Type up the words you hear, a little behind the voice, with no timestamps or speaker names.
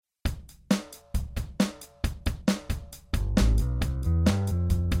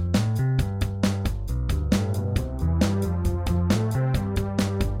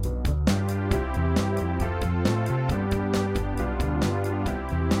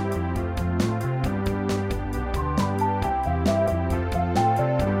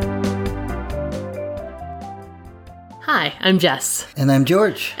Hi, I'm Jess. And I'm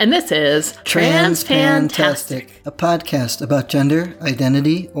George. And this is Transpantastic, a podcast about gender,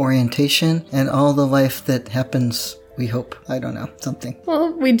 identity, orientation, and all the life that happens, we hope. I don't know, something.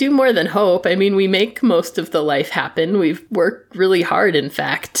 Well, we do more than hope. I mean, we make most of the life happen. We've worked really hard, in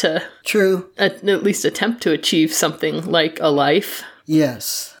fact, to True. At least attempt to achieve something like a life.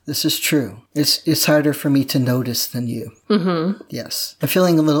 Yes, this is true. It's harder for me to notice than you. Mm-hmm. Yes. I'm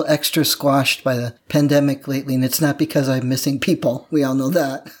feeling a little extra squashed by the pandemic lately, and it's not because I'm missing people. We all know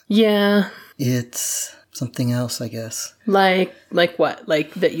that. Yeah. It's something else, I guess. Like what?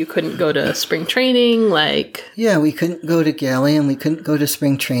 Like that you couldn't go to spring training? Like... Yeah, we couldn't go to Galley, and we couldn't go to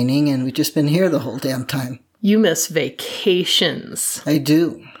spring training, and we've just been here the whole damn time. You miss vacations. I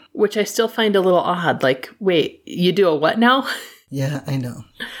do. Which I still find a little odd. Like, wait, you do a what now? Yeah, I know.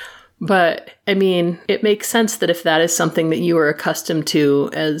 But, I mean, it makes sense that if that is something that you are accustomed to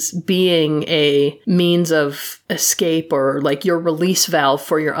as being a means of escape or like your release valve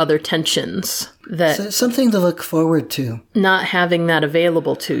for your other tensions, that so something to look forward to. Not having that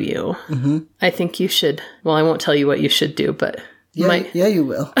available to you, Mm-hmm. I think you should, well, I won't tell you what you should do, but yeah, you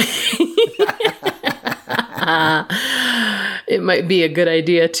will. It might be a good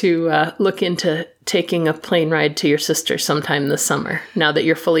idea to look into taking a plane ride to your sister sometime this summer, now that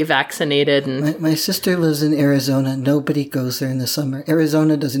you're fully vaccinated. And My sister lives in Arizona. Nobody goes there in the summer.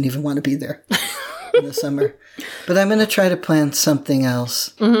 Arizona doesn't even want to be there in the summer. But I'm going to try to plan something else.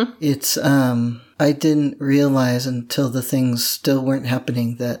 Mm-hmm. It's, I didn't realize until the things still weren't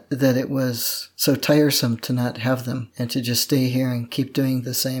happening that it was so tiresome to not have them and to just stay here and keep doing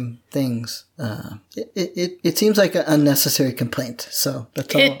the same things. It seems like an unnecessary complaint. So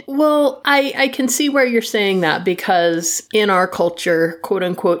that's all. Well, I can see where you're saying that, because in our culture, quote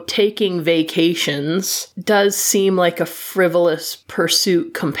unquote, taking vacations does seem like a frivolous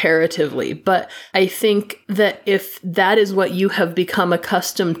pursuit comparatively. But I think that if that is what you have become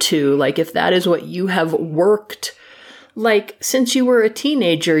accustomed to, like if that is what you have worked, like since you were a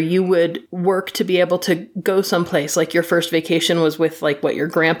teenager, you would work to be able to go someplace. Like your first vacation was with like your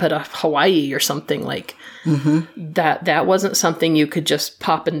grandpa to Hawaii or something. Like Mm-hmm. that wasn't something you could just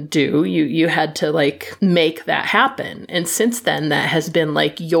pop and do. You had to like make that happen. And since then, that has been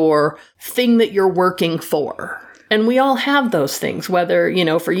like your thing that you're working for. And we all have those things, whether,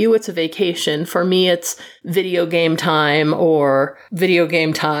 for you, it's a vacation. For me, it's video game time or video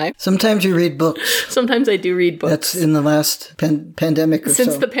game time. Sometimes you read books. Sometimes I do read books. That's in the last pandemic or so.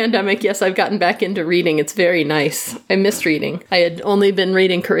 Since the pandemic, yes, I've gotten back into reading. It's very nice. I miss reading. I had only been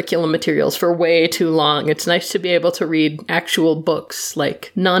reading curriculum materials for way too long. It's nice to be able to read actual books,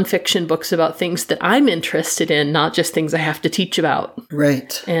 like nonfiction books about things that I'm interested in, not just things I have to teach about.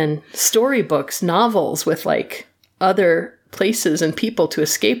 Right. And storybooks, novels with like other places and people to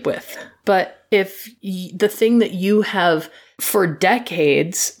escape with. But if the thing that you have for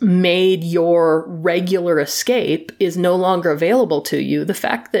decades made your regular escape is no longer available to you, the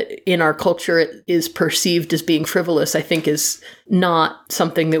fact that in our culture it is perceived as being frivolous, I think is not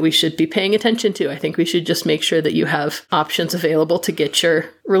something that we should be paying attention to. I think we should just make sure that you have options available to get your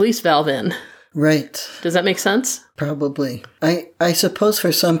release valve in. Right. Does that make sense? Probably. I suppose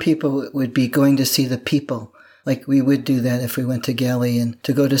for some people it would be going to see the people. Like we would do that if we went to Galley, and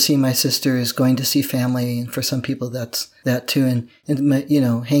to go to see my sister is going to see family. And for some people, that's that too. And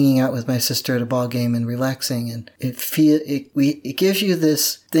hanging out with my sister at a ball game and relaxing. And it gives you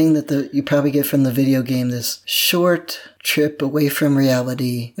this thing that you probably get from the video game, this short trip away from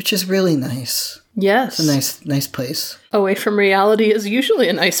reality, which is really nice. Yes. It's a nice place. Away from reality is usually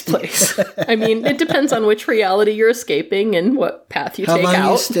a nice place. I mean, it depends on which reality you're escaping and what path you take out. How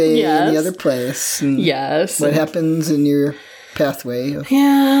long you stay in the other place. And yes. What happens in your pathway.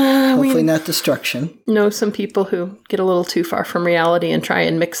 Yeah. Hopefully not destruction. Know some people who get a little too far from reality and try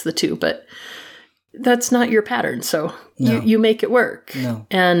and mix the two, but that's not your pattern. So you make it work. No.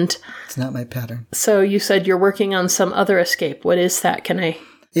 And it's not my pattern. So you said you're working on some other escape. What is that?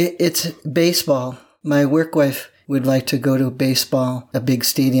 It's baseball. My work wife would like to go to baseball, a big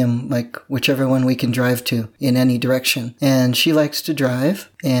stadium, like whichever one we can drive to in any direction. And she likes to drive,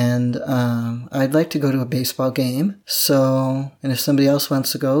 and I'd like to go to a baseball game. So, and if somebody else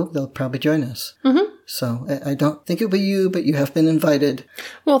wants to go, they'll probably join us. Mm-hmm. So I don't think it'll be you, but you have been invited.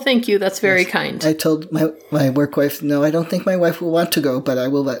 Well, thank you. That's very kind. I told my work wife, no, I don't think my wife will want to go, but I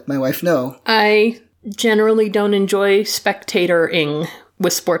will let my wife know. I generally don't enjoy spectatoring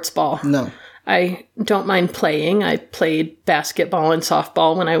with sports ball. No. I don't mind playing. I played basketball and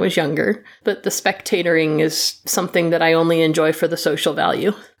softball when I was younger, but the spectatoring is something that I only enjoy for the social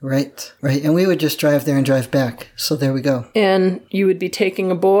value. Right. And we would just drive there and drive back. So there we go. And you would be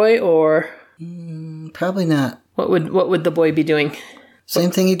taking a boy or... Probably not. What would the boy be doing?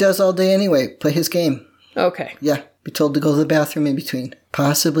 Same thing he does all day anyway. Play his game. Okay. Yeah. Be told to go to the bathroom in between.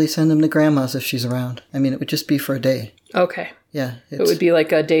 Possibly send him to grandma's if she's around. I mean, it would just be for a day. Okay. Yeah. It would be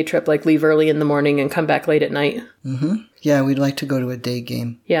like a day trip, like leave early in the morning and come back late at night. Mm-hmm. Yeah, we'd like to go to a day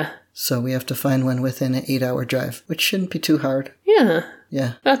game. Yeah. So we have to find one within an 8-hour drive, which shouldn't be too hard. Yeah.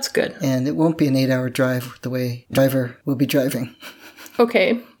 Yeah. That's good. And it won't be an 8-hour drive the way driver will be driving.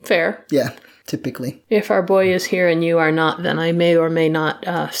 Okay. Fair. Yeah. Typically. If our boy is here and you are not, then I may or may not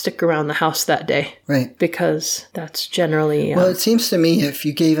stick around the house that day. Right. Because that's generally... Well, it seems to me if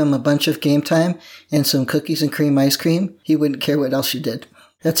you gave him a bunch of game time and some cookies and cream ice cream, he wouldn't care what else you did.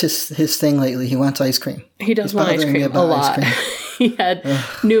 That's his thing lately. He wants ice cream. He does want ice cream a lot. He had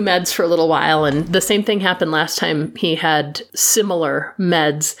new meds for a little while, and the same thing happened last time he had similar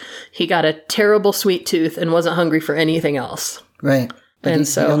meds. He got a terrible sweet tooth and wasn't hungry for anything else. Right. But And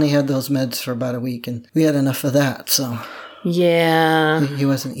he only had those meds for about a week, and we had enough of that, so Yeah. he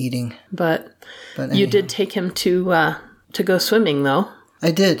wasn't eating. But But you anyhow. did take him to go swimming, though.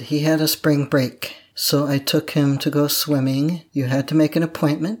 I did. He had a spring break. So I took him to go swimming. You had to make an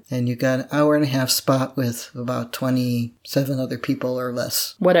appointment, and you got an hour and a half spot with about 27 other people or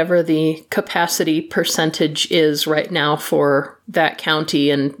less. Whatever the capacity percentage is right now for that county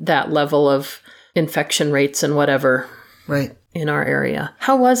and that level of infection rates and whatever Right. in our area.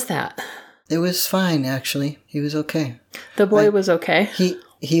 How was that? It was fine, actually. He was okay. The boy was okay?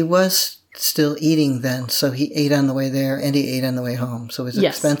 He was still eating then, so he ate on the way there and he ate on the way home. So it was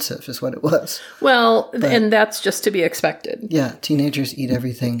Yes. expensive is what it was. Well, and that's just to be expected. Yeah, teenagers eat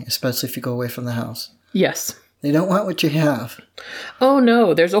everything, especially if you go away from the house. Yes. They don't want what you have. Oh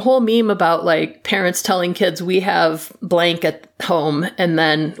no, there's a whole meme about like parents telling kids we have blank at home, and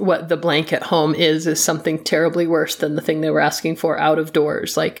then what the blank at home is something terribly worse than the thing they were asking for out of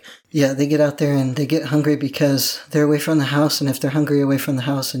doors. Like, Yeah, they get out there and they get hungry because they're away from the house, and if they're hungry away from the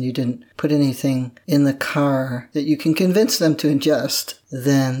house and you didn't put anything in the car that you can convince them to ingest,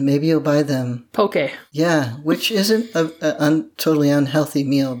 then maybe you'll buy them. poke. Yeah, which isn't a totally unhealthy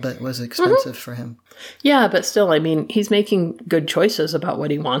meal, but was expensive for him. Yeah, but still, I mean, he's making good choices about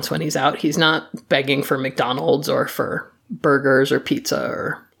what he wants when he's out. He's not begging for McDonald's or for burgers or pizza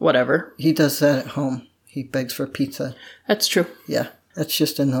or whatever. He does that at home. He begs for pizza. That's true. Yeah, that's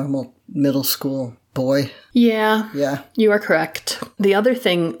just a normal middle school boy. Yeah, Yeah. you are correct. The other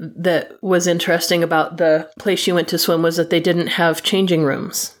thing that was interesting about the place you went to swim was that they didn't have changing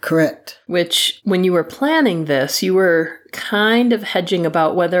rooms, Correct. which when you were planning this, you were kind of hedging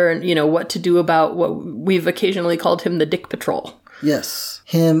about whether, what to do about what we've occasionally called him the Dick Patrol. Yes.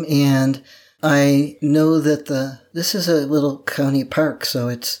 Him, and I know that this is a little county park, so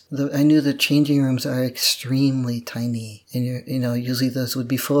I knew the changing rooms are extremely tiny, and usually those would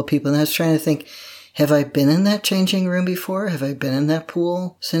be full of people. And I was trying to think, have I been in that changing room before? Have I been in that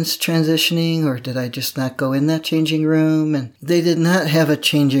pool since transitioning, or did I just not go in that changing room? And they did not have a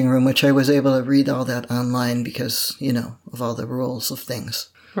changing room, which I was able to read all that online because, of all the rules of things.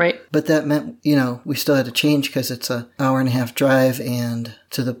 Right. But that meant, we still had to change because it's an hour and a half drive and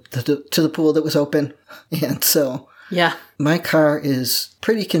to the pool that was open. And so Yeah. my car is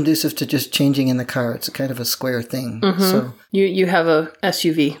pretty conducive to just changing in the car. It's kind of a square thing. So You have a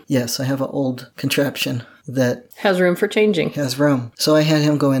SUV. yes, I have an old contraption that Has room for changing. has room. So I had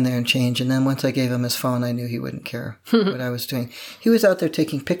him go in there and change. And then once I gave him his phone, I knew he wouldn't care what I was doing. He was out there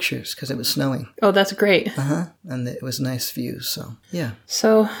taking pictures because it was snowing. Oh, that's great. And it was nice views. So yeah.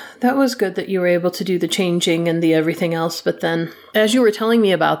 So that was good that you were able to do the changing and the everything else. But then as you were telling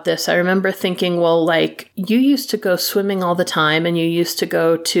me about this, I remember thinking, well, like you used to go swimming all the time and you used to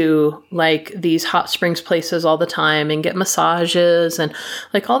go to like these hot springs places all the time and get massages and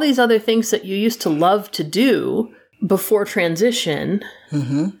like all these other things that you used to love to do before transition.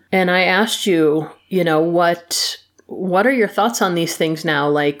 And I asked you, what are your thoughts on these things now?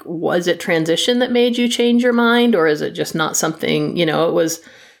 Like, was it transition that made you change your mind, or is it just not something,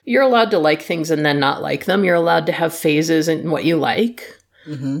 you're allowed to like things and then not like them. You're allowed to have phases in what you like.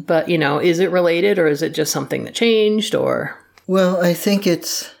 But, is it related, or is it just something that changed, or? Well, I think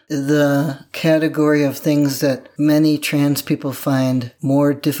it's the category of things that many trans people find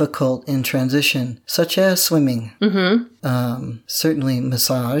more difficult in transition, such as swimming. Certainly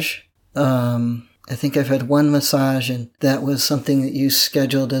massage. I think I've had one massage, and that was something that you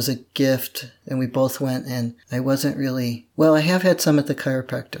scheduled as a gift, and we both went, and I wasn't really... Well, I have had some at the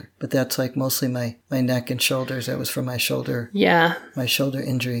chiropractor, but that's like mostly my neck and shoulders. That was for my shoulder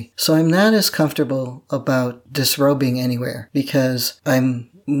injury. So I'm not as comfortable about disrobing anywhere because I'm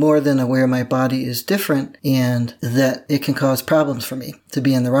more than aware my body is different and that it can cause problems for me to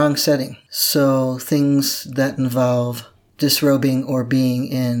be in the wrong setting. So things that involve disrobing or being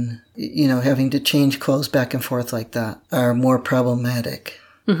in, having to change clothes back and forth like that are more problematic.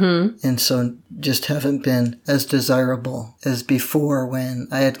 Mm-hmm. And so just haven't been as desirable as before when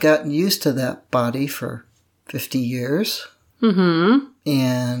I had gotten used to that body for 50 years. Mm-hmm.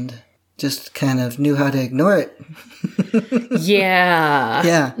 And just kind of knew how to ignore it. Yeah.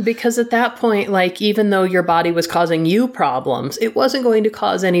 Yeah. Because at that point, like, even though your body was causing you problems, it wasn't going to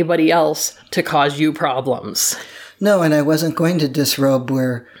cause anybody else to cause you problems. No, and I wasn't going to disrobe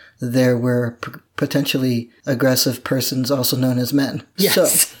where there were potentially aggressive persons, also known as men.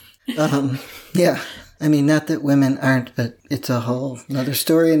 Yes. So, yeah. I mean, not that women aren't, but it's a whole other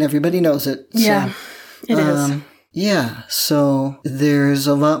story and everybody knows it. Yeah, so, it is. Yeah, so there's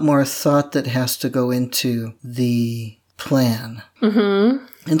a lot more thought that has to go into the plan. Mm-hmm.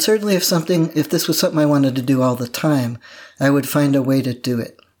 And certainly if this was something I wanted to do all the time, I would find a way to do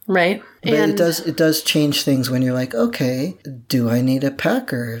it. Right. But it does change things when you're like, okay, do I need a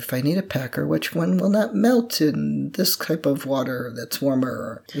packer? If I need a packer, which one will not melt in this type of water that's warmer?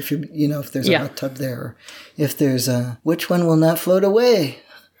 Or if if there's a hot tub there, if there's which one will not float away?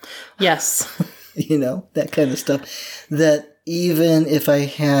 Yes. That kind of stuff. That even if I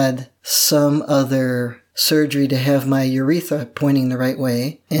had some other surgery to have my urethra pointing the right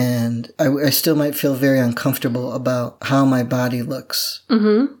way, and I still might feel very uncomfortable about how my body looks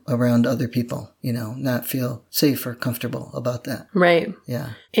around other people, not feel safe or comfortable about that. Right. Yeah.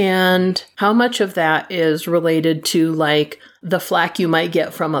 And how much of that is related to, like, the flack you might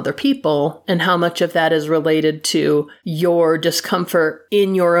get from other people, and how much of that is related to your discomfort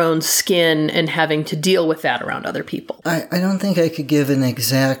in your own skin and having to deal with that around other people? I don't think I could give an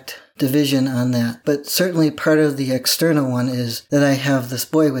exact division on that, but certainly part of the external one is that I have this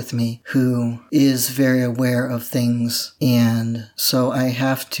boy with me who is very aware of things, and so I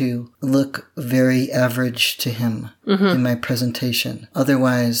have to look very average to him in my presentation.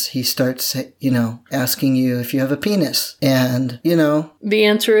 Otherwise, he starts, asking you if you have a penis, and, The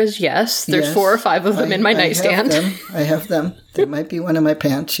answer is yes. There's yes, 4 or 5 of them in my nightstand. I have them. There might be one in my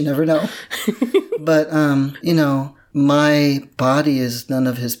pants. You never know. But, my body is none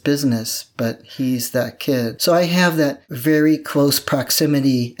of his business, but he's that kid. So I have that very close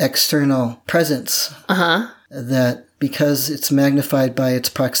proximity external presence. That because it's magnified by its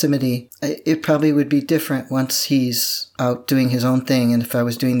proximity, it probably would be different once he's out doing his own thing. And if I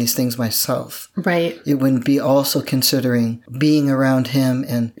was doing these things myself, right, it wouldn't be also considering being around him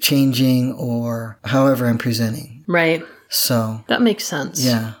and changing or however I'm presenting. Right. So that makes sense.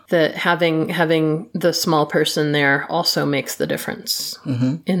 Yeah. That having the small person there also makes the difference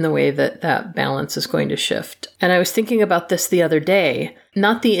in the way that balance is going to shift. And I was thinking about this the other day,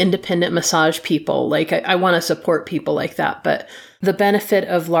 not the independent massage people. Like, I want to support people like that, but the benefit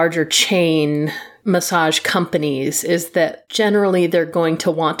of larger chain massage companies is that generally they're going to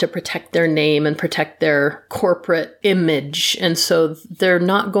want to protect their name and protect their corporate image. And so they're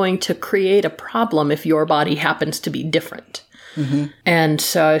not going to create a problem if your body happens to be different. And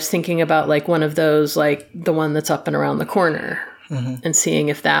so I was thinking about, like, one of those, like the one that's up and around the corner, and seeing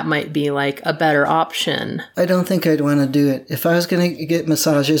if that might be, like, a better option. I don't think I'd want to do it. If I was going to get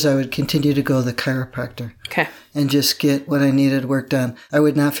massages, I would continue to go to the chiropractor. Okay. And just get what I needed work done. I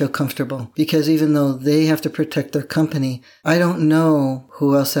would not feel comfortable because even though they have to protect their company, I don't know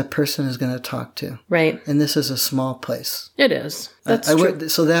who else that person is going to talk to. Right. And this is a small place. It is. That's true.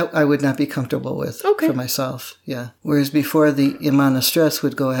 So that I would not be comfortable with for myself. Yeah. Whereas before, the amount of stress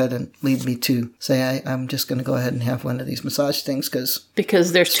would go ahead and lead me to say, I'm just going to go ahead and have one of these massage things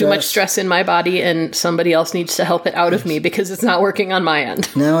because there's too much stress in my body and somebody else needs to help it out of me because it's not working on my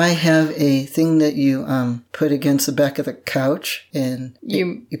end. Now I have a thing that you put against the back of the couch, and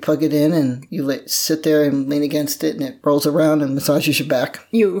you plug it in, and you sit there and lean against it, and it rolls around and massages your back.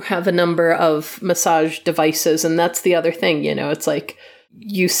 You have a number of massage devices, and that's the other thing, it's like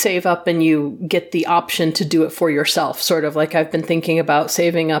you save up and you get the option to do it for yourself. Sort of like I've been thinking about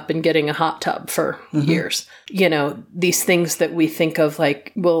saving up and getting a hot tub for years. These things that we think of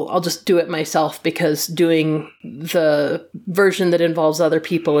like, well, I'll just do it myself because doing the version that involves other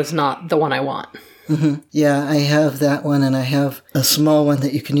people is not the one I want. Yeah, I have that one, and I have a small one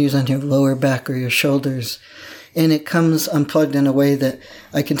that you can use on your lower back or your shoulders. And it comes unplugged in a way that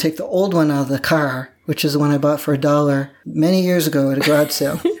I can take the old one out of the car, which is the one I bought for $1 many years ago at a garage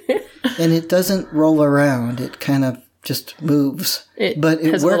sale. And it doesn't roll around. It kind of just moves. But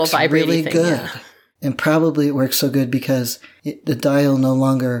it works really good. Yeah. And probably it works so good because the dial no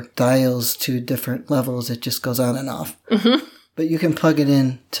longer dials to different levels. It just goes on and off. But But you can plug it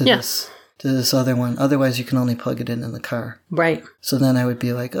in to Yes. this other one. Otherwise, you can only plug it in the car. Right. So then I would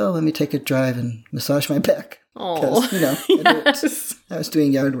be like, oh, let me take a drive and massage my back. Oh, Because, it hurts. yes. I was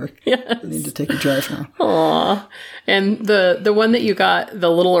doing yard work. Yes. I need to take a drive now. Aw. And the one that you got,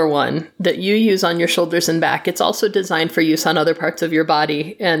 the littler one that you use on your shoulders and back, it's also designed for use on other parts of your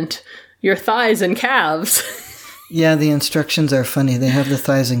body and your thighs and calves. Yeah, the instructions are funny. They have the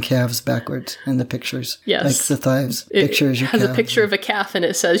thighs and calves backwards in the pictures. Yes. Like the thighs. Picture is your has calves. a picture of a calf and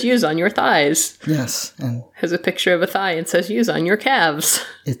it says use on your thighs. Yes, and Has a picture of a thigh and says use on your calves.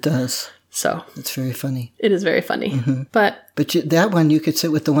 it does. So It's very funny. it is very funny. But But that one, you could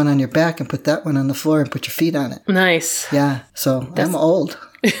sit with the one on your back and put that one on the floor and put your feet on it. nice. Yeah, so I'm old.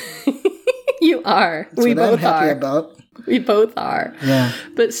 You are. That's We what I'm both happy are. about. We both are. Yeah.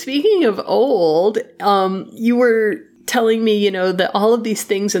 But speaking of old, you were telling me, that all of these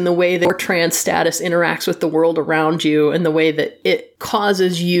things and the way that your trans status interacts with the world around you and the way that it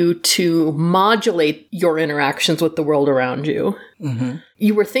causes you to modulate your interactions with the world around you. Mm-hmm.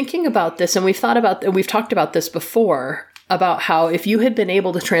 You were thinking about this, and we've talked about this before, about how if you had been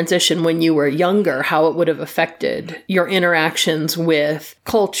able to transition when you were younger, how it would have affected your interactions with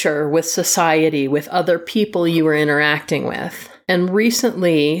culture, with society, with other people you were interacting with. And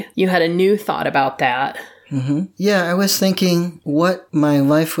recently, you had a new thought about that. Mm-hmm. Yeah, I was thinking what my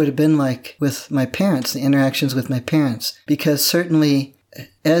life would have been like with my parents, the interactions with my parents. Because certainly,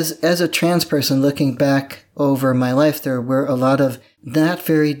 as a trans person looking back over my life, there were a lot of not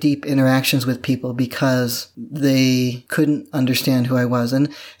very deep interactions with people because they couldn't understand who I was.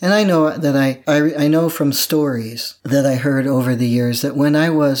 And I know that I know from stories that I heard over the years that when I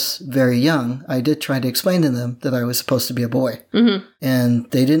was very young, I did try to explain to them that I was supposed to be a boy. Mm-hmm.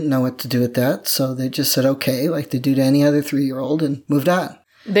 And they didn't know what to do with that. So they just said, okay, like they do to any other 3-year-old, and moved on.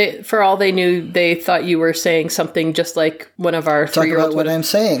 For all they knew, they thought you were saying something just like one of our 3-year-olds. Talk about what I'm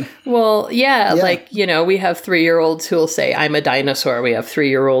saying. Well, yeah, like, we have 3-year-olds who will say, I'm a dinosaur. We have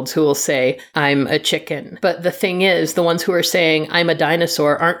 3-year-olds who will say, I'm a chicken. But the thing is, the ones who are saying, I'm a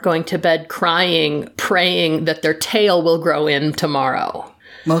dinosaur, aren't going to bed crying, praying that their tail will grow in tomorrow.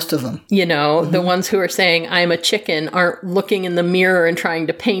 Most of them. The ones who are saying, I'm a chicken, aren't looking in the mirror and trying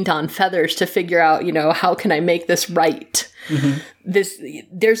to paint on feathers to figure out, how can I make this right? Mm-hmm.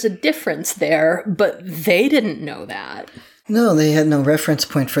 There's a difference there, but they didn't know that. No, they had no reference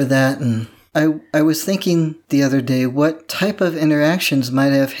point for that. And I was thinking the other day, what type of interactions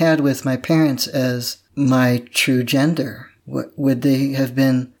might I have had with my parents as my true gender? Would they have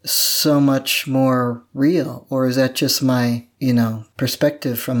been so much more real? Or is that just my,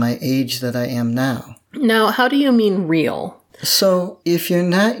 perspective from my age that I am now? Now, how do you mean real? So if you're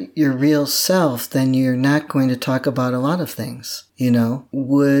not your real self, then you're not going to talk about a lot of things.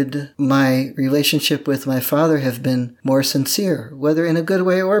 Would my relationship with my father have been more sincere, whether in a good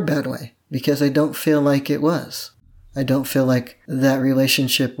way or a bad way? Because I don't feel like it was. I don't feel like that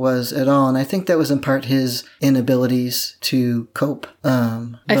relationship was at all. And I think that was in part his inabilities to cope.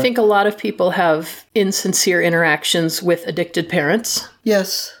 I think a lot of people have insincere interactions with addicted parents.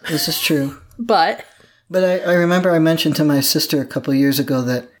 Yes, this is true. But I remember I mentioned to my sister a couple of years ago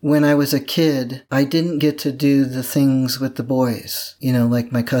that when I was a kid, I didn't get to do the things with the boys,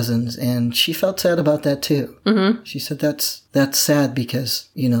 like my cousins. And she felt sad about that too. Mm-hmm. She said that's sad because,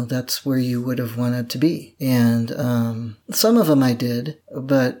 that's where you would have wanted to be. And some of them I did,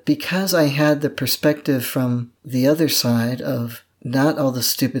 but because I had the perspective from the other side of not all the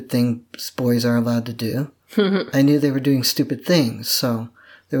stupid things boys are allowed to do, I knew they were doing stupid things. So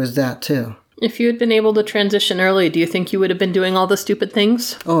there was that too. If you had been able to transition early, do you think you would have been doing all the stupid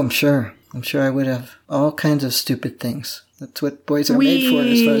things? Oh, I'm sure. I'm sure I would have. All kinds of stupid things. That's what boys are made for,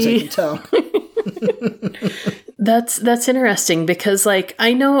 as far as I can tell. That's interesting because,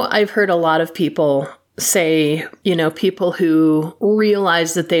 I know I've heard a lot of people say, people who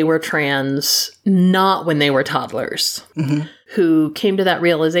realized that they were trans not when they were toddlers, mm-hmm. who came to that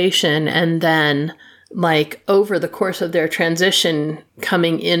realization and then over the course of their transition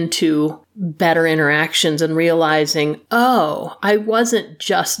coming into better interactions and realizing, oh, I wasn't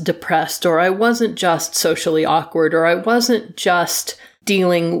just depressed, or I wasn't just socially awkward, or I wasn't just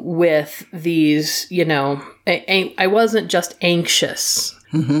dealing with these, I wasn't just anxious.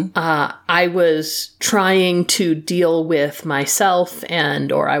 Mm-hmm. I was trying to deal with myself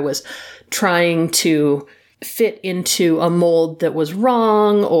or I was trying to fit into a mold that was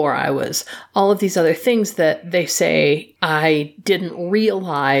wrong, or I was all of these other things that they say I didn't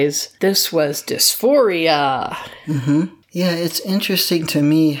realize this was dysphoria. Mm-hmm. Yeah, it's interesting to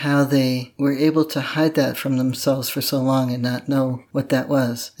me how they were able to hide that from themselves for so long and not know what that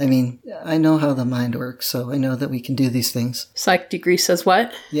was. I mean, I know how the mind works, so I know that we can do these things. Psych degree says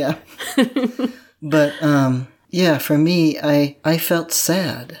what? Yeah. But, yeah, for me, I felt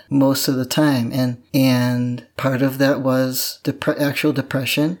sad most of the time, and part of that was actual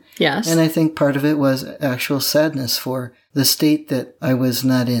depression. Yes. And I think part of it was actual sadness for the state that I was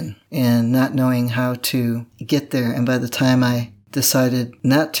not in and not knowing how to get there. And by the time I decided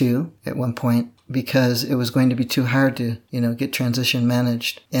not to at one point, because it was going to be too hard to, get transition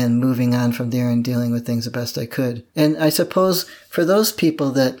managed and moving on from there and dealing with things the best I could. And I suppose for those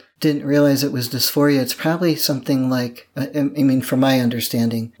people that didn't realize it was dysphoria, it's probably something like, from my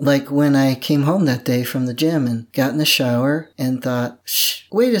understanding, like when I came home that day from the gym and got in the shower and thought,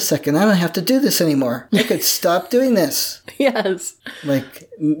 wait a second, I don't have to do this anymore. I could stop doing this. Yes. Like,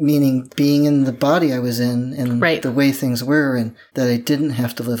 meaning being in the body I was in and the way things were, and that I didn't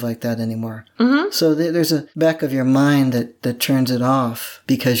have to live like that anymore. Mm-hmm. So there's a back of your mind that turns it off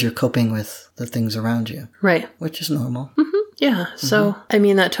because you're coping with the things around you. Right. Which is normal. Mm-hmm. Yeah. So,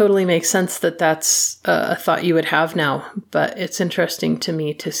 that totally makes sense that that's a thought you would have now. But it's interesting to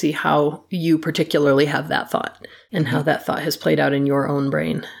me to see how you particularly have that thought and how that thought has played out in your own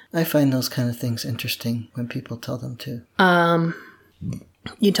brain. I find those kind of things interesting when people tell them to.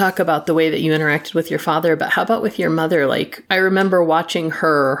 You talk about the way that you interacted with your father, but how about with your mother? Like, I remember watching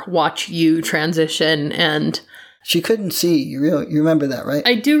her watch you transition, and she couldn't see. You remember that, right?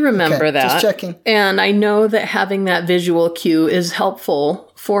 I do remember that. Just checking. And I know that having that visual cue is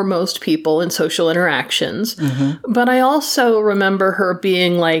helpful for most people in social interactions. Mm-hmm. But I also remember her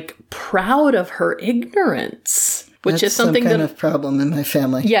being like proud of her ignorance, which is something some kind of problem in my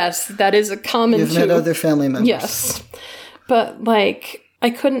family. Yes, that is a common. You've met other family members. Yes. But like, I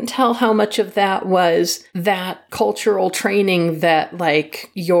couldn't tell how much of that was that cultural training that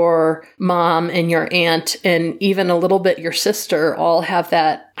like your mom and your aunt and even a little bit your sister all have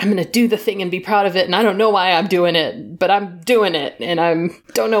that, I'm going to do the thing and be proud of it. And I don't know why I'm doing it, but I'm doing it. And I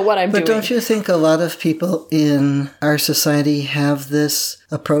don't know what I'm doing. But don't you think a lot of people in our society have this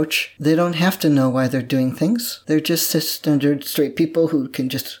approach? They don't have to know why they're doing things. They're just standard straight people who can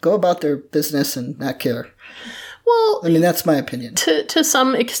just go about their business and not care. Well, that's my opinion. To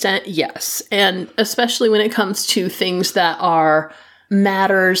some extent, yes. And especially when it comes to things that are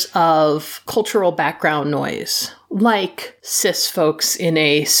matters of cultural background noise, like cis folks in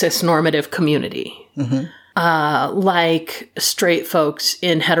a cis-normative community, like straight folks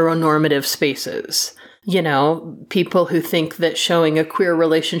in heteronormative spaces. People who think that showing a queer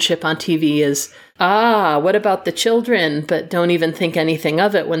relationship on TV is, what about the children? But don't even think anything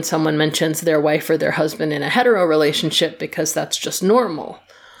of it when someone mentions their wife or their husband in a hetero relationship because that's just normal.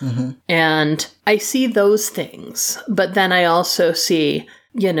 Mm-hmm. And I see those things. But then I also see,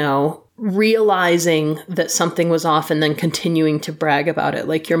 realizing that something was off and then continuing to brag about it.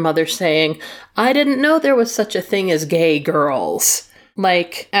 Like your mother saying, I didn't know there was such a thing as gay girls.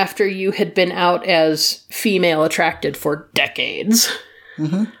 Like, after you had been out as female attracted for decades.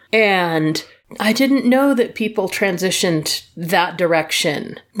 Mm-hmm. And I didn't know that people transitioned that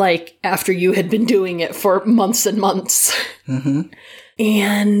direction, like, after you had been doing it for months and months. Mm-hmm.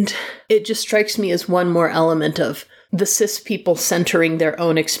 And it just strikes me as one more element of the cis people centering their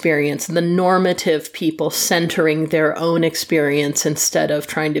own experience, the normative people centering their own experience instead of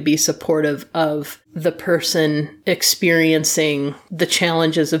trying to be supportive of the person experiencing the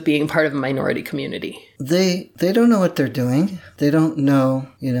challenges of being part of a minority community. They don't know what they're doing. They don't know,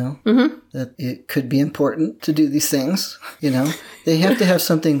 that it could be important to do these things, They have to have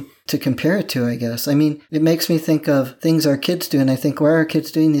something to compare it to, I guess. It makes me think of things our kids do, and I think, why are our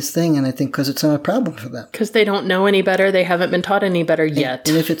kids doing this thing? And I think because it's not a problem for them. Because they don't know any better. They haven't been taught any better yet.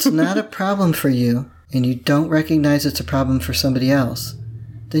 And if it's not a problem for you, and you don't recognize it's a problem for somebody else,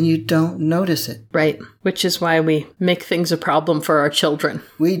 then you don't notice it. Right. Which is why we make things a problem for our children.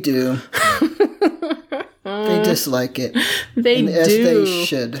 We do. They dislike it. They do. As they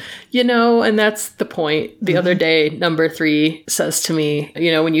should. And that's the point. The other day, number 3 says to me,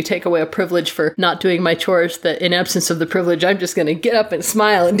 when you take away a privilege for not doing my chores, that in absence of the privilege, I'm just going to get up and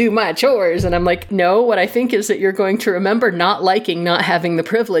smile and do my chores. And I'm like, no, what I think is that you're going to remember not liking not having the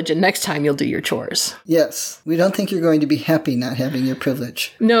privilege, and next time you'll do your chores. Yes. We don't think you're going to be happy not having your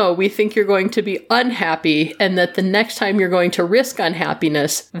privilege. No, we think you're going to be unhappy, and that the next time you're going to risk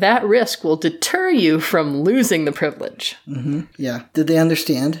unhappiness, that risk will deter you from losing the privilege. Mm-hmm. Yeah. Did they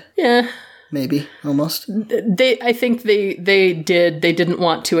understand? Yeah. Maybe. Almost. I think they did. They didn't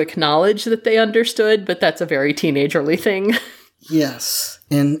want to acknowledge that they understood, but that's a very teenagerly thing. Yes.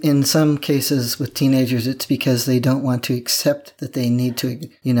 And in some cases with teenagers, it's because they don't want to accept that they need to,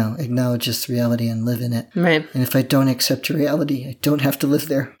 acknowledge this reality and live in it. Right. And if I don't accept your reality, I don't have to live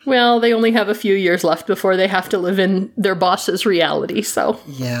there. Well, they only have a few years left before they have to live in their boss's reality, so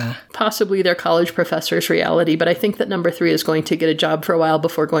Yeah. possibly their college professor's reality, but I think that number 3 is going to get a job for a while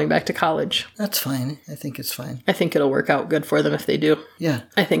before going back to college. That's fine. I think it's fine. I think it'll work out good for them if they do. Yeah.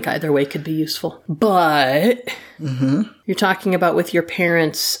 I think either way could be useful. But you're talking about with your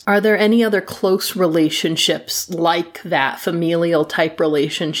parents, are there any other close relationships like that, familial type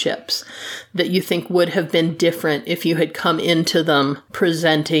relationships, that you think would have been different if you had come into them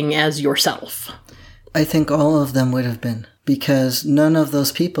presenting as yourself? I think all of them would have been, because none of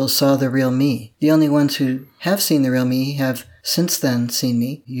those people saw the real me. The only ones who have seen the real me have since then seen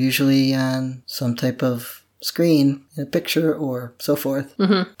me, usually on some type of screen, in a picture or so forth,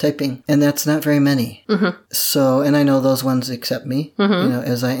 typing. And that's not very many. So, and I know those ones accept me,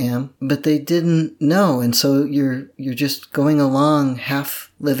 as I am, but they didn't know. And so you're just going along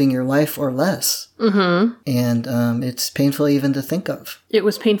half living your life or less. And it's painful even to think of. It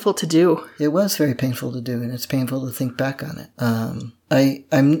was painful to do. It was very painful to do, and it's painful to think back on it.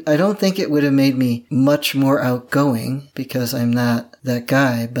 I don't think it would have made me much more outgoing, because I'm not that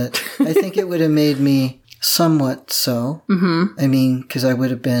guy, but I think it would have made me somewhat so. I mean, because I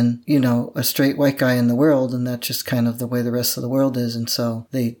would have been, a straight white guy in the world, and that's just kind of the way the rest of the world is, and so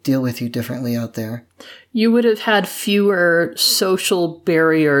they deal with you differently out there. You would have had fewer social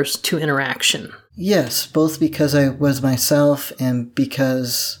barriers to interaction. Yes, both because I was myself and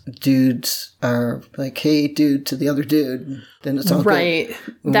because dudes are like, hey, dude, to the other dude, then it's all right.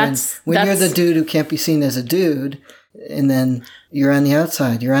 good. When you're the dude who can't be seen as a dude, and then you're on the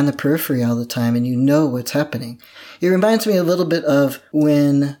outside, you're on the periphery all the time, and you know what's happening. It reminds me a little bit of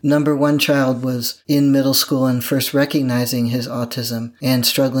when number 1 child was in middle school and first recognizing his autism and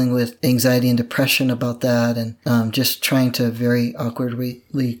struggling with anxiety and depression about that, and just trying to very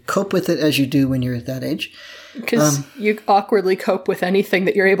awkwardly cope with it, as you do when you're at that age. Because you awkwardly cope with anything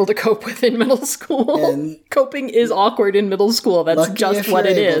that you're able to cope with in middle school. Coping is awkward in middle school. That's just what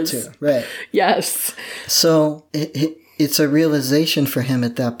it is. Right. Yes. So it's a realization for him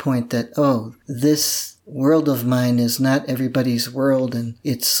at that point that, this world of mine is not everybody's world, and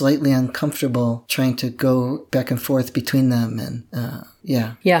it's slightly uncomfortable trying to go back and forth between them. And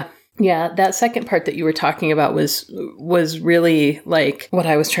Yeah, that second part that you were talking about was really like what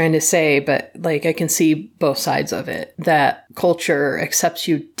I was trying to say, but like I can see both sides of it. That culture accepts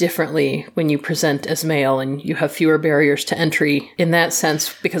you differently when you present as male, and you have fewer barriers to entry in that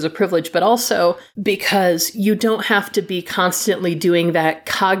sense because of privilege, but also because you don't have to be constantly doing that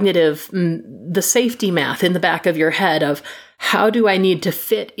cognitive, the safety math in the back of your head of, how do I need to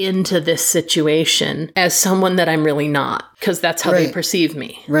fit into this situation as someone that I'm really not? Because that's how they perceive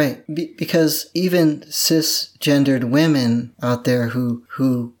me. Right. Because even cisgendered women out there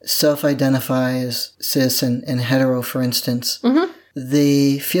who self-identify as cis and hetero, for instance,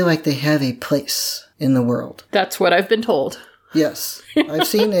 they feel like they have a place in the world. That's what I've been told. Yes. I've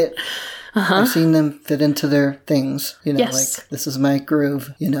seen it. I've seen them fit into their things, Yes. like, this is my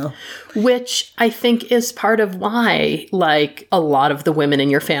groove, Which I think is part of why, like, a lot of the women in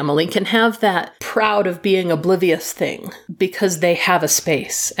your family can have that proud of being oblivious thing, because they have a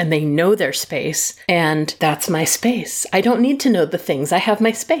space, and they know their space, and that's my space. I don't need to know the things. I have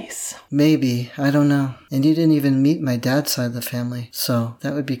my space. Maybe. I don't know. And you didn't even meet my dad's side of the family, so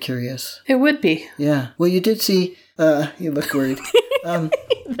that would be curious. It would be. Yeah. Well, you did see... you look worried.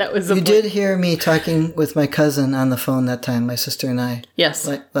 That was You did hear me talking with my cousin on the phone that time, my sister and I. Yes.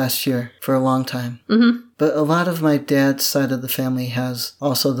 Like last year, for a long time. But a lot of my dad's side of the family has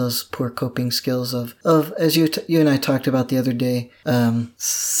also those poor coping skills of as you and I talked about the other day,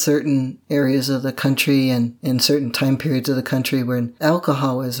 certain areas of the country and in certain time periods of the country where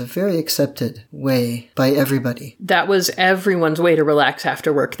alcohol is a very accepted way by everybody. That was everyone's way to relax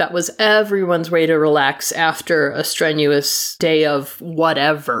after work. That was everyone's way to relax after a strenuous day of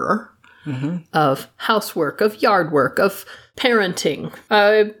whatever. Of housework, of yard work, of parenting.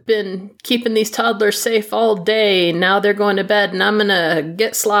 I've been keeping these toddlers safe all day. Now they're going to bed and I'm going to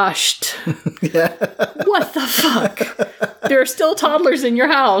get sloshed. Yeah. What the fuck? There are still toddlers in your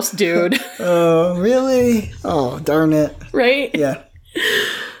house, dude. Oh, really? Oh, darn it. Right? Yeah.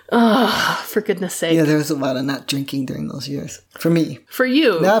 Oh, for goodness sake. Yeah, there was a lot of not drinking during those years. For me. For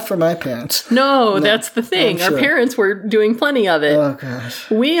you. Not for my parents. No, that's the thing. Sure. Our parents were doing plenty of it. Oh,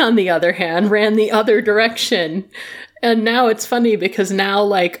 gosh. We, on the other hand, ran the other direction. And now it's funny because now,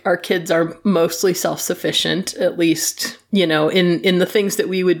 like, our kids are mostly self-sufficient, at least, you know, in the things that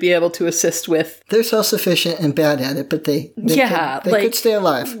we would be able to assist with. They're self-sufficient and bad at it, but they could stay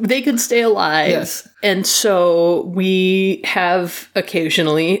alive. They could stay alive. Yes. And so we have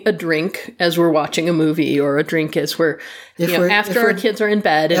occasionally a drink as we're watching a movie, or a drink as after our kids are in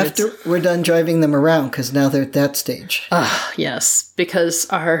bed. And after we're done driving them around, because now they're at that stage. Yes, because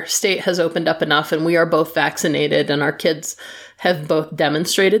our state has opened up enough and we are both vaccinated, and our kids have both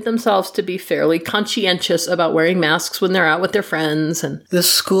demonstrated themselves to be fairly conscientious about wearing masks when they're out with their friends. And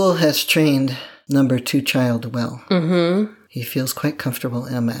this school has trained number 2 child well. Mm-hmm. He feels quite comfortable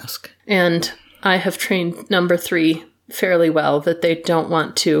in a mask. And I have trained number 3 fairly well, that they don't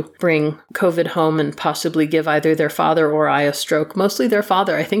want to bring COVID home and possibly give either their father or I a stroke. Mostly their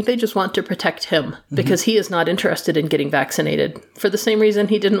father. I think they just want to protect him because he is not interested in getting vaccinated for the same reason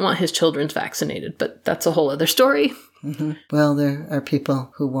he didn't want his children vaccinated. But that's a whole other story. Mm-hmm. Well, there are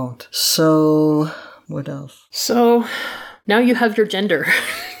people who won't. So, what else? So, now you have your gender.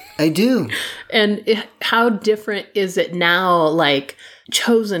 I do. And how different is it now, like,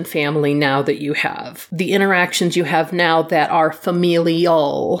 chosen family now that you have? The interactions you have now that are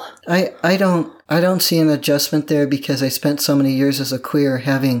familial. I don't see an adjustment there because I spent so many years as a queer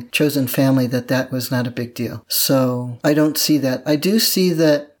having chosen family that was not a big deal. So, I don't see that. I do see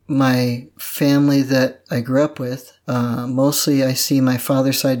that my family that I grew up with, mostly I see my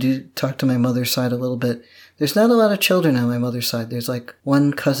father's side. I do talk to my mother's side a little bit. There's not a lot of children on my mother's side. There's like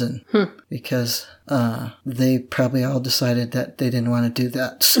one cousin because they probably all decided that they didn't want to do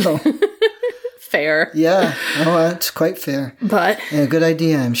that. So fair. Yeah. Oh, that's quite fair. But a good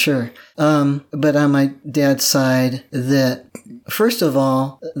idea, I'm sure. But on my dad's side, that first of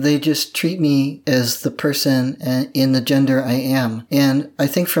all, they just treat me as the person in the gender I am. And I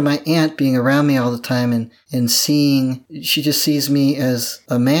think for my aunt being around me all the time and seeing, she just sees me as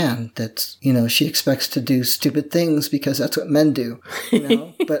a man that's, she expects to do stupid things because that's what men do,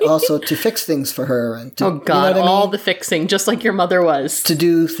 but also to fix things for her. And to, oh God, all the fixing, just like your mother was. To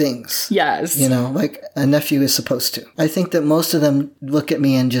do things. Yes. Like a nephew is supposed to. I think that most of them look at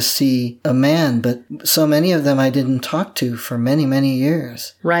me and just see a man, but so many of them I didn't talk to for many, many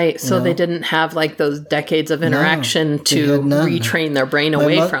years. Right. So they didn't have like those decades of interaction to retrain their brain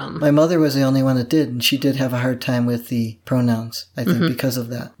away from. My mother was the only one that did, and she did have a hard time with the pronouns, I think, because of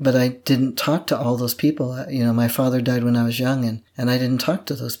that. But I didn't talk to all those people. My father died when I was young, and I didn't talk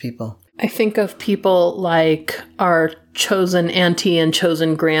to those people. I think of people like our chosen auntie and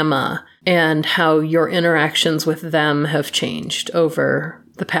chosen grandma, and how your interactions with them have changed over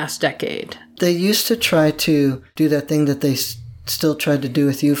the past decade. They used to try to do that thing that they still tried to do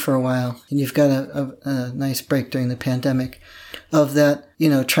with you for a while, and you've got a nice break during the pandemic of that,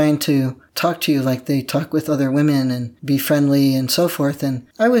 trying to talk to you like they talk with other women and be friendly and so forth. And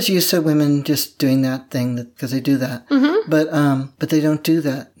I was used to women just doing that thing because they do that. Mm-hmm. But they don't do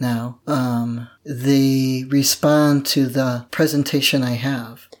that now. They respond to the presentation I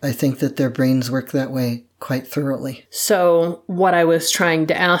have. I think that their brains work that way quite thoroughly. So what I was trying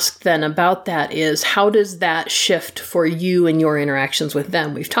to ask then about that is, how does that shift for you and your interactions with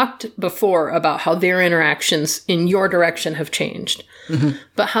them? We've talked before about how their interactions in your direction have changed. Mm-hmm.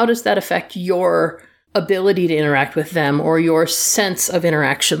 But how does that affect your ability to interact with them, or your sense of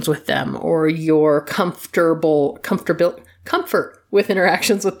interactions with them, or your comfort with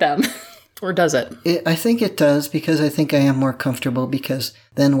interactions with them? Or does it? I think it does, because I think I am more comfortable, because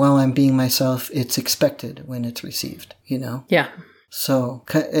then while I'm being myself, it's expected when it's received, Yeah. So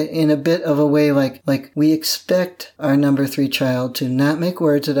in a bit of a way, like we expect our number 3 child to not make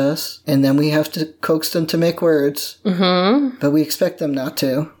words at us, and then we have to coax them to make words. Mm-hmm. But we expect them not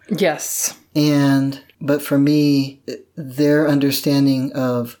to. Yes. But for me, their understanding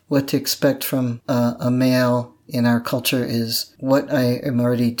of what to expect from a male in our culture is what I am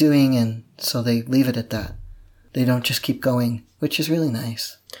already doing, and so they leave it at that. They don't just keep going, which is really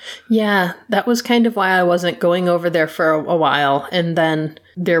nice. Yeah, that was kind of why I wasn't going over there for a while. And then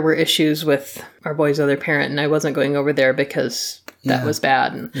there were issues with our boy's other parent, and I wasn't going over there because that was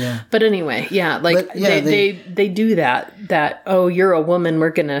bad. But anyway, they do that, oh, you're a woman, we're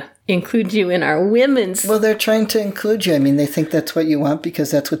going to include you in our women's. Well, they're trying to include you. I mean, they think that's what you want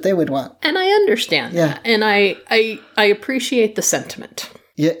because that's what they would want. And I understand that. And I appreciate the sentiment.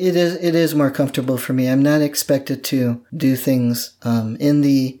 Yeah, it is more comfortable for me. I'm not expected to do things in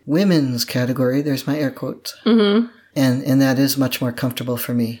the women's category. There's my air quotes. Mm-hmm. And that is much more comfortable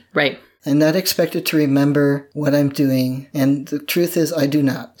for me. Right. I'm not expected to remember what I'm doing. And the truth is, I do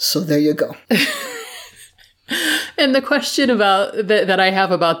not. So there you go. And the question about that I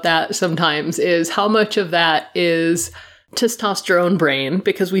have about that sometimes is how much of that is testosterone brain,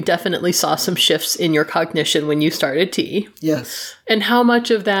 because we definitely saw some shifts in your cognition when you started T. Yes. And how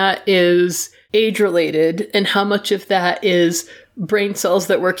much of that is age-related, and how much of that is brain cells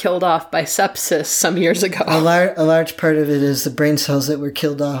that were killed off by sepsis some years ago. A large part of it is the brain cells that were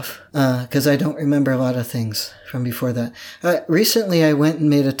killed off, because I don't remember a lot of things from before that. Recently, I went and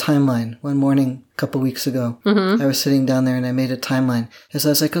made a timeline one morning a couple weeks ago. I was sitting down there and I made a timeline. Because I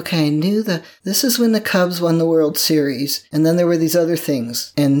was like, okay, I knew that this is when the Cubs won the World Series, and then there were these other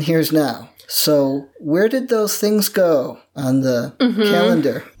things, and here's now. So where did those things go on the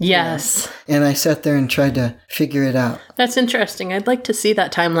calendar? Yes. And I sat there and tried to figure it out. That's interesting. I'd like to see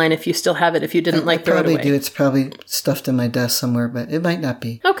that timeline if you still have it, if you didn't throw it away. I probably do. It's probably stuffed in my desk somewhere, but it might not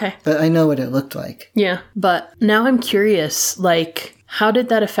be. Okay. But I know what it looked like. Yeah. But now I'm curious, how did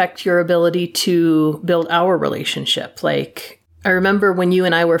that affect your ability to build our relationship? I remember when you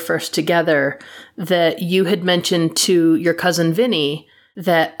and I were first together that you had mentioned to your cousin Vinny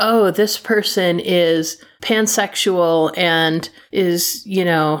that, oh, this person is pansexual and is,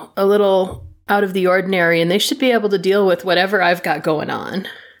 a little out of the ordinary, and they should be able to deal with whatever I've got going on.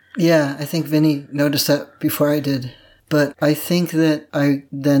 Yeah, I think Vinny noticed that before I did. But I think that I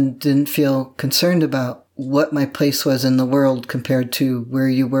then didn't feel concerned about what my place was in the world compared to where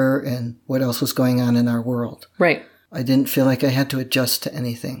you were and what else was going on in our world. Right. I didn't feel like I had to adjust to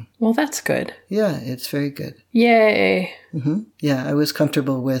anything. Well, that's good. Yeah, it's very good. Yay. Yeah, I was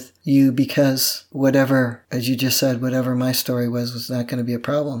comfortable with you because whatever, as you just said, whatever my story was not going to be a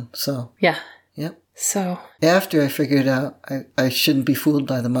problem. So. Yeah. Yep. So. After I figured out I shouldn't be fooled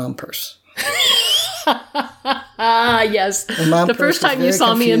by the mom purse. Yes. The first time you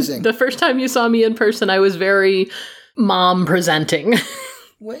saw me in person, I was very mom presenting.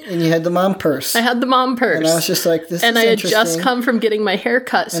 And you had the mom purse. I had the mom purse. And I was just like, this and is I had interesting. just come from getting my hair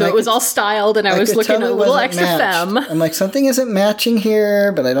cut, so it was all styled, and I was looking a little extra femme. I'm like, something isn't matching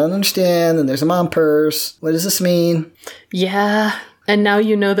here, but I don't understand, and there's a mom purse. What does this mean? Yeah. And now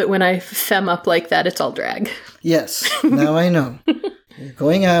you know that when I femme up like that, it's all drag. Yes. Now I know. You're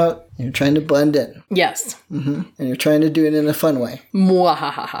going out, and you're trying to blend in. Yes. And you're trying to do it in a fun way.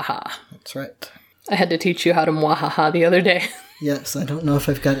 Mwahahaha. That's right. I had to teach you how to mwahaha the other day. Yes, I don't know if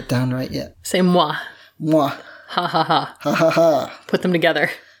I've got it down right yet. Say moi. Moi. Ha ha ha. Ha ha ha. Put them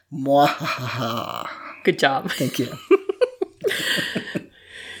together. Moi ha ha ha. Good job. Thank you.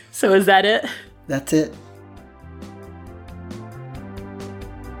 So is that it? That's it.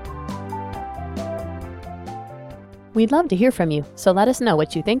 We'd love to hear from you, so let us know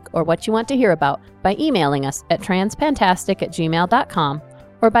what you think or what you want to hear about by emailing us at transpantastic@gmail.com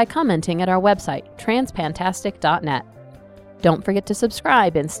or by commenting at our website, transpantastic.net. Don't forget to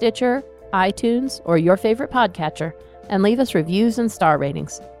subscribe in Stitcher, iTunes, or your favorite podcatcher, and leave us reviews and star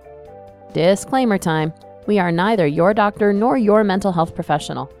ratings. Disclaimer time. We are neither your doctor nor your mental health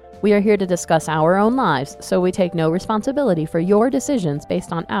professional. We are here to discuss our own lives, so we take no responsibility for your decisions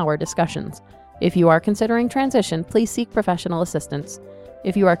based on our discussions. If you are considering transition, please seek professional assistance.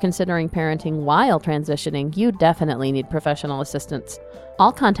 If you are considering parenting while transitioning, you definitely need professional assistance.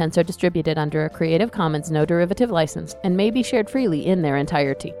 All contents are distributed under a Creative Commons no derivative license and may be shared freely in their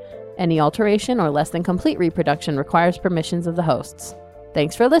entirety. Any alteration or less than complete reproduction requires permissions of the hosts.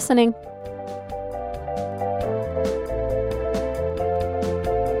 Thanks for listening.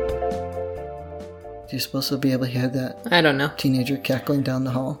 You're supposed to be able to hear that I don't know. teenager cackling down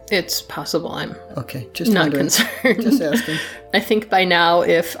the hall. It's possible. I'm Okay, just not wondering. concerned. Just asking. I think by now,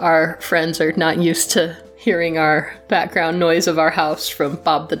 if our friends are not used to hearing our background noise of our house, from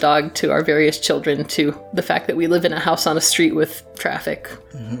Bob the dog to our various children to the fact that we live in a house on a street with traffic.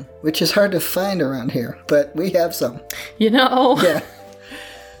 Which is hard to find around here, but we have some. Yeah.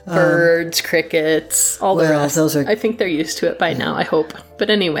 Birds, crickets, all the well, rest. those are- I think they're used to it by now, I hope. But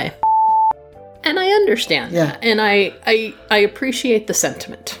anyway. And I understand Yeah. that. And I appreciate the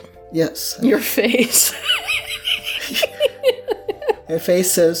sentiment. Yes. Your face. Her face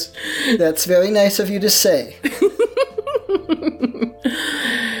says, that's very nice of you to say.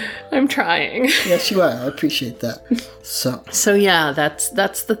 I'm trying. Yes, you are. I appreciate that. So, Yeah,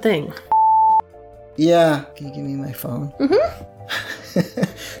 that's the thing. yeah. Can you give me my phone?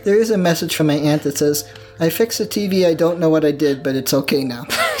 There is a message from my aunt that says, I fixed the TV. I don't know what I did, but it's okay now.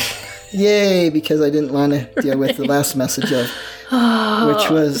 Yay, because I didn't want to deal with the last message of, which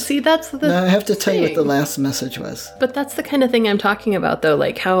was... See, that's the Now I have to tell you what the thing. last message was. But that's the kind of thing I'm talking about, though.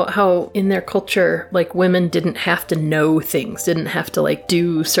 Like, how in their culture, like, women didn't have to know things, didn't have to, like,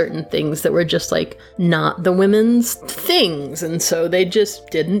 do certain things that were just, like, not the women's things. And so they just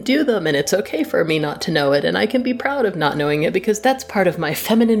didn't do them. And it's okay for me not to know it. And I can be proud of not knowing it because that's part of my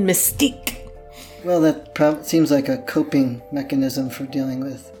feminine mystique. Well, that seems like a coping mechanism for dealing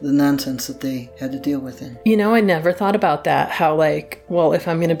with the nonsense that they had to deal with in. You know, I never thought about that. How, like, well, if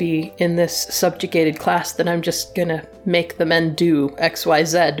I'm going to be in this subjugated class, then I'm just going to make the men do X, Y,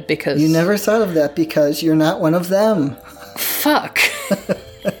 Z because... You never thought of that because you're not one of them. Fuck.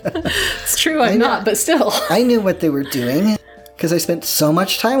 It's true, I'm not, but still. I knew what they were doing because I spent so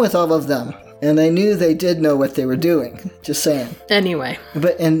much time with all of them. And I knew they did know what they were doing. Just saying. Anyway.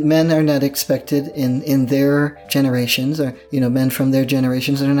 And men are not expected in their generations, or, men from their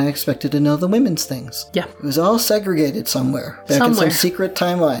generations are not expected to know the women's things. Yeah. It was all segregated somewhere. Back in some secret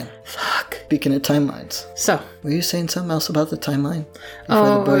timeline. Fuck. Speaking of timelines. So. Were you saying something else about the timeline?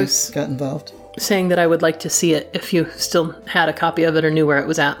 Before the boys got involved? Saying that I would like to see it if you still had a copy of it or knew where it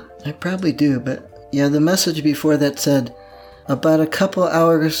was at. I probably do, but yeah, the message before that said... About a couple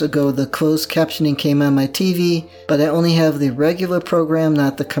hours ago, the closed captioning came on my TV, but I only have the regular program,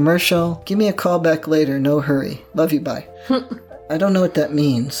 not the commercial. Give me a call back later, no hurry. Love you, bye. I don't know what that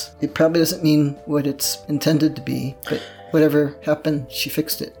means. It probably doesn't mean what it's intended to be, but whatever happened, she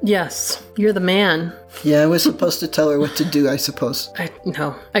fixed it. Yes, you're the man. Yeah, I was supposed to tell her what to do, I suppose.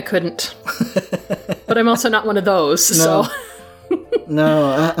 No, I couldn't. But I'm also not one of those, no. so...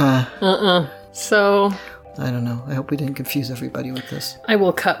 No, So... I don't know. I hope we didn't confuse everybody with this. I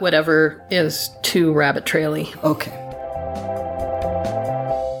will cut whatever is too rabbit traily. Okay.